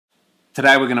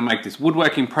Today we're going to make this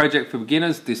woodworking project for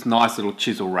beginners, this nice little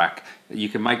chisel rack. You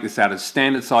can make this out of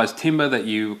standard size timber that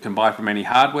you can buy from any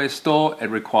hardware store. It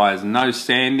requires no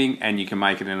sanding and you can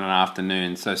make it in an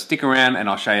afternoon. So stick around and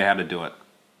I'll show you how to do it.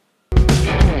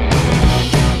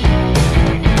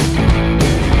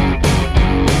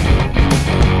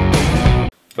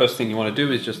 First thing you want to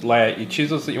do is just lay out your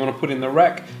chisels that you want to put in the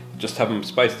rack. Just have them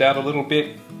spaced out a little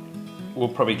bit. We'll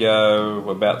probably go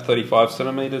about 35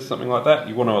 centimeters, something like that.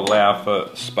 You want to allow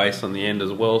for space on the end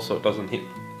as well so it doesn't hit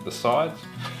the sides.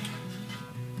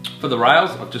 For the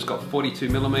rails, I've just got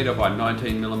 42mm by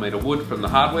 19mm wood from the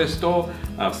hardware store.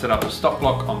 I've set up a stop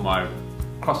block on my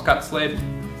crosscut sled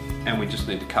and we just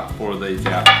need to cut 4 of these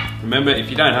out. Remember, if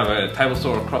you don't have a table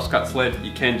saw or crosscut sled,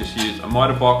 you can just use a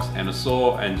miter box and a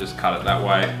saw and just cut it that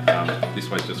way.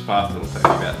 This way's just fast, it'll take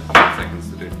me about 10 seconds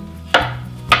to do.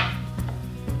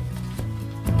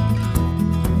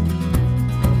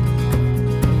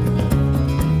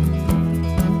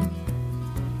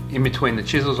 In between the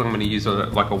chisels, I'm going to use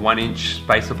like a 1-inch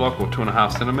spacer block or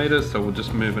 2.5 centimeters. So we'll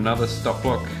just move another stop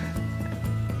block.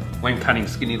 When cutting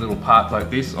skinny little parts like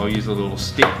this, I'll use a little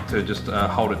stick to just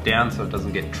hold it down so it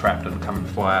doesn't get trapped and come and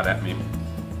fly out at me.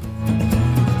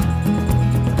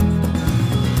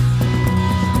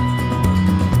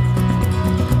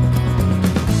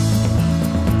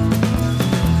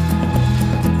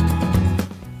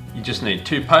 You just need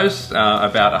 2 posts,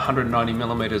 about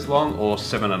 190mm long or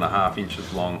 7.5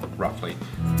 inches long, roughly.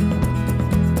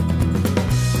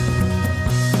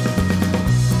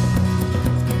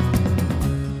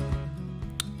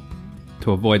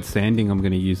 To avoid sanding, I'm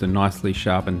going to use a nicely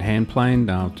sharpened hand plane.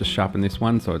 I'll just sharpen this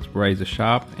one so it's razor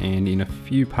sharp, and in a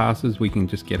few passes we can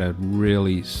just get a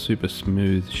really super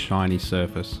smooth, shiny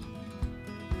surface.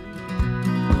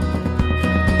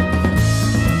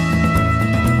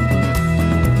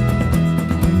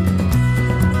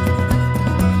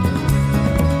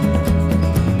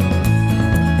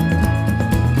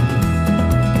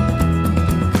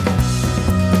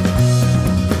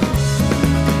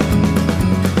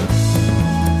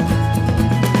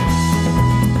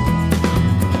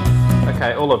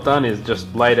 Okay, all I've done is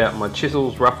just laid out my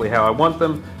chisels roughly how I want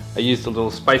them. I used a little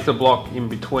spacer block in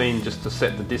between just to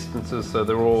set the distances so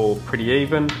they're all pretty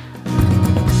even.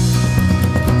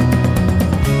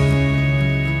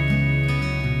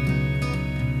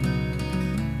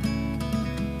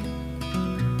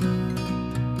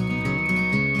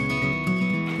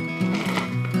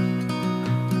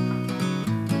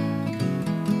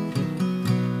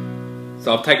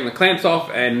 So I've taken the clamps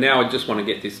off and now I just want to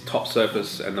get this top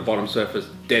surface and the bottom surface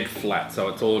dead flat so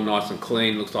it's all nice and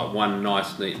clean, looks like one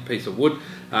nice neat piece of wood.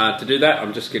 To do that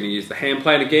I'm just going to use the hand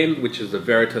plane again, which is the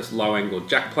Veritas Low Angle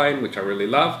Jack plane, which I really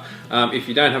love. If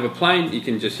you don't have a plane, you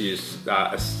can just use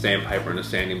a sandpaper and a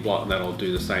sanding block and that'll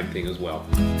do the same thing as well.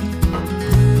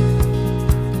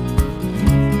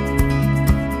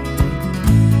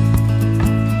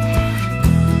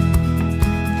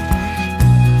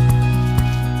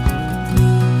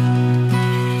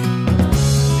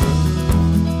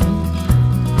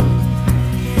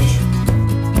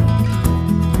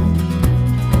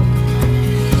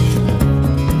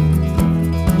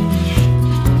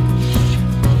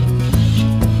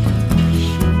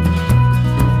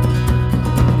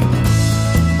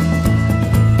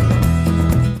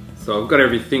 So I've got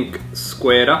everything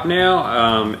squared up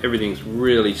now. Everything's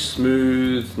really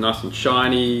smooth, nice and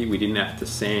shiny. We didn't have to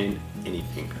sand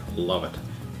anything. Love it.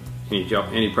 Any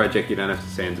job, any project you don't have to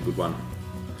sand's a good one.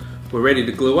 We're ready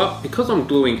to glue up. Because I'm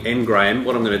gluing end grain,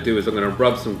 what I'm going to do is I'm going to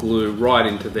rub some glue right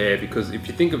into there, because if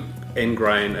you think of end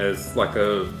grain as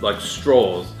like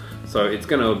straws, so it's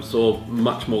going to absorb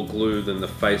much more glue than the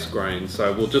face grain.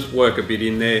 So we'll just work a bit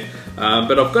in there,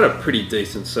 but I've got a pretty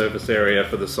decent surface area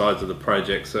for the size of the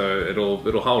project, so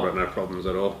it'll hold it, no problems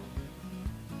at all.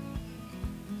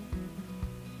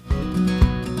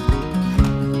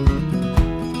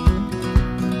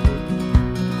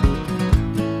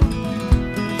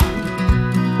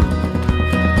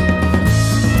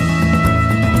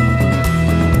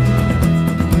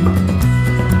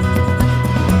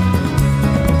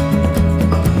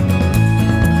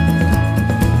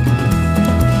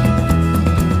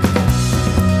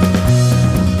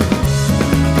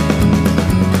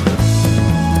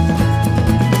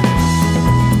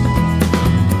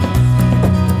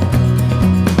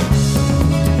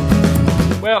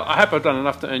 Well, I hope I've done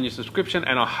enough to earn your subscription,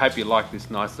 and I hope you like this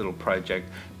nice little project.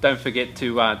 Don't forget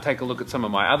to take a look at some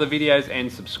of my other videos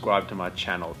and subscribe to my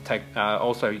channel.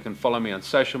 Also, you can follow me on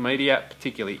social media,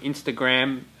 particularly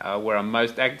Instagram, where I'm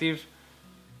most active.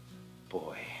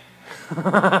 Boy.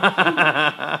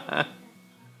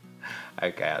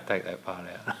 Okay, I'll take that part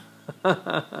out.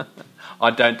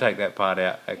 I don't take that part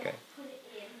out. Okay.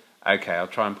 Okay, I'll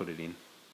try and put it in.